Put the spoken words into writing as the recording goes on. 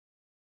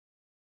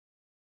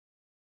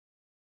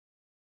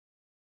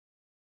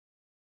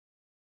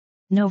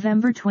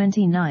November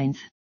 29th.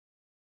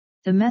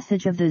 The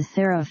message of the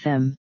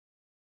seraphim.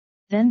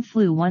 Then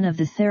flew one of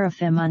the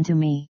seraphim unto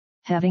me,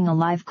 having a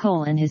live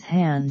coal in his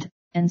hand,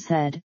 and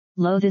said,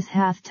 Lo, this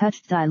hath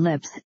touched thy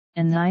lips,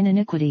 and thine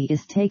iniquity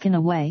is taken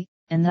away,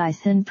 and thy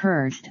sin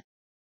purged.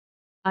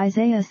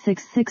 Isaiah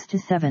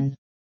 6:6-7.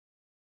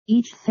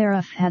 Each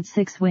seraph had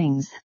 6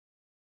 wings.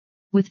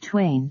 With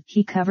twain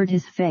he covered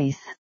his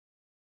face.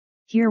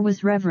 Here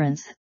was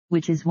reverence,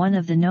 which is one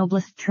of the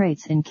noblest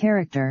traits in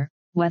character,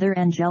 whether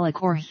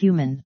angelic or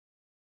human.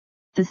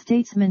 The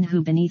statesman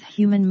who beneath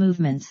human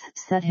movements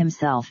set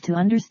himself to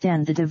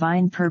understand the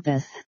divine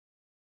purpose.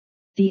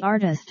 The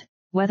artist,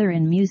 whether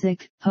in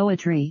music,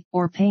 poetry,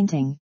 or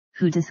painting,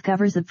 who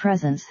discovers a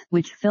presence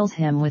which fills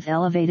him with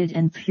elevated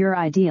and pure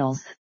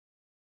ideals.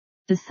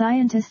 The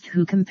scientist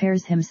who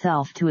compares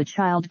himself to a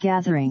child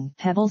gathering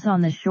pebbles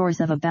on the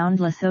shores of a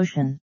boundless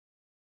ocean.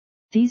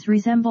 These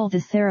resemble the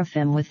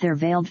seraphim with their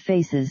veiled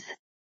faces.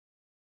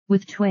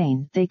 With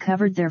twain they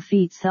covered their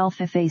feet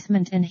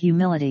self-effacement and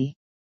humility.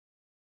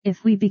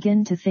 If we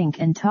begin to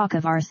think and talk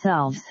of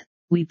ourselves,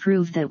 we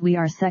prove that we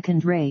are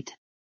second-rate.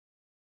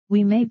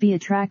 We may be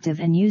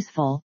attractive and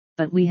useful,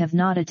 but we have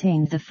not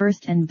attained the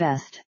first and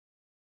best.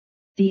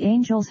 The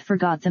angels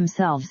forgot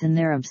themselves in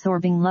their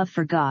absorbing love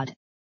for God.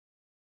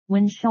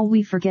 When shall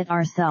we forget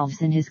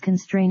ourselves in His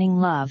constraining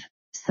love,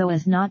 so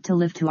as not to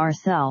live to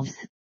ourselves,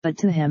 but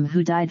to Him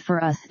who died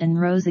for us and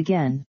rose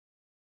again?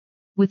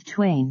 With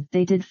twain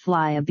they did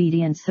fly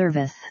obedient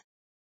service.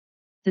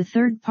 The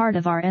third part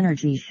of our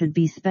energy should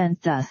be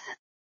spent thus.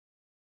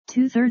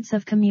 2/3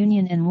 of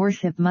communion and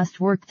worship must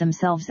work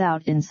themselves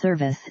out in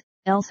service,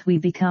 else we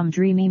become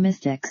dreamy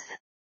mystics.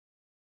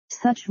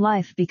 Such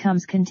life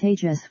becomes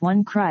contagious,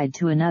 one cried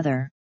to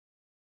another.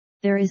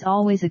 There is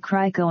always a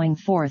cry going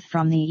forth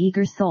from the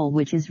eager soul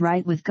which is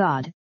right with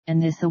God,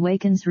 and this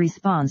awakens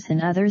response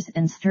in others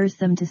and stirs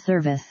them to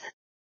service.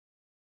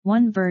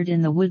 One bird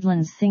in the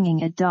woodlands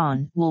singing at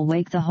dawn will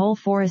wake the whole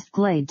forest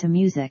glade to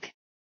music.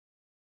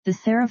 The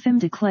seraphim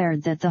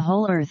declared that the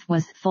whole earth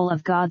was full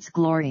of God's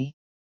glory.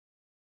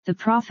 The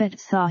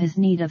prophet saw his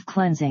need of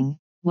cleansing.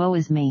 Woe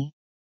is me!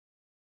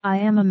 I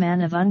am a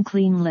man of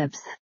unclean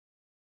lips.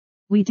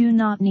 We do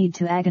not need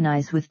to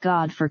agonize with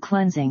God for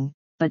cleansing,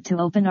 but to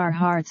open our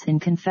hearts in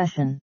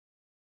confession.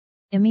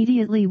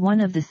 Immediately one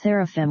of the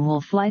seraphim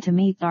will fly to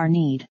meet our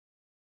need.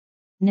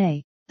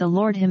 Nay, the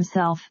Lord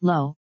Himself,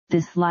 lo,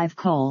 this live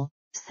coal,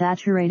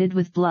 saturated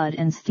with blood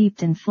and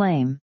steeped in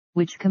flame,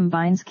 which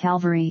combines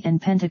Calvary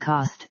and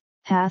Pentecost,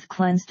 hath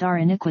cleansed our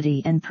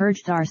iniquity and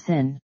purged our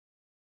sin.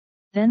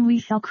 Then we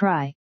shall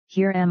cry,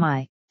 Here am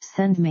I,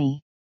 send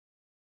me.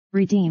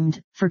 Redeemed,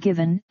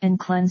 forgiven, and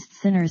cleansed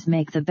sinners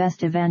make the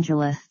best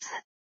evangelists.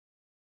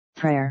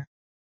 Prayer.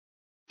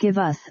 Give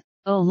us,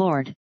 O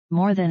Lord,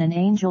 more than an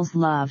angel's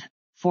love,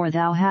 for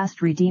Thou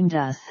hast redeemed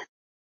us.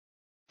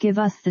 Give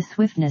us the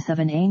swiftness of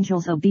an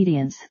angel's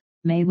obedience,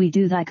 may we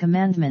do Thy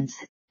commandments,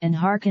 and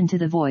hearken to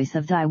the voice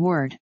of Thy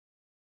word.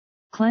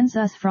 Cleanse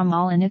us from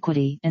all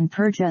iniquity and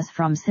purge us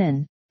from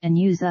sin, and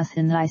use us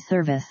in Thy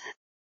service.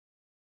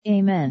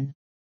 Amen.